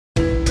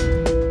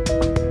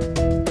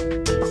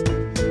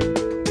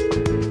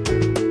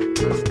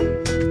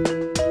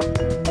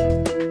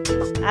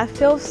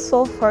feel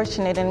so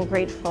fortunate and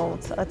grateful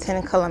to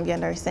attend Columbia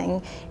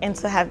Nursing and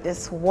to have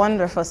this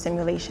wonderful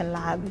simulation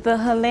lab. The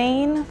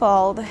Helene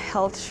Fuld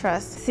Health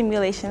Trust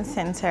Simulation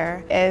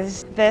Center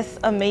is this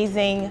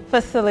amazing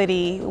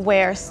facility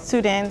where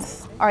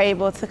students are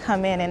able to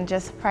come in and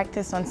just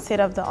practice on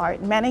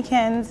state-of-the-art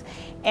mannequins,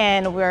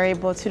 and we're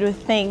able to do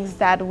things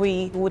that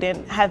we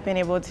wouldn't have been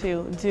able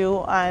to do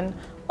on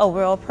a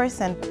real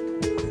person.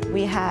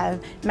 We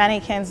have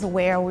mannequins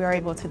where we are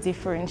able to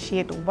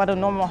differentiate what a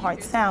normal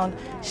heart sound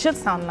should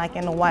sound like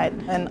and what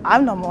an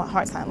abnormal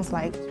heart sounds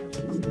like.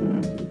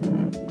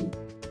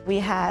 We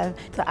have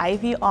the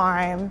IV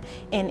arm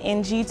and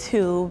NG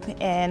tube,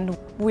 and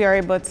we are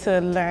able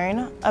to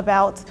learn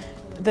about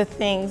the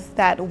things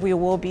that we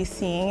will be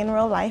seeing in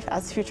real life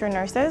as future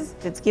nurses.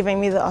 It's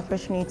giving me the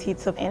opportunity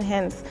to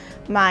enhance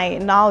my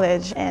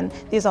knowledge, and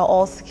these are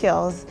all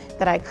skills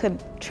that I could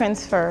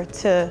transfer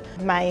to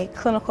my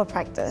clinical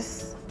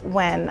practice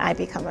when I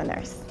become a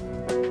nurse.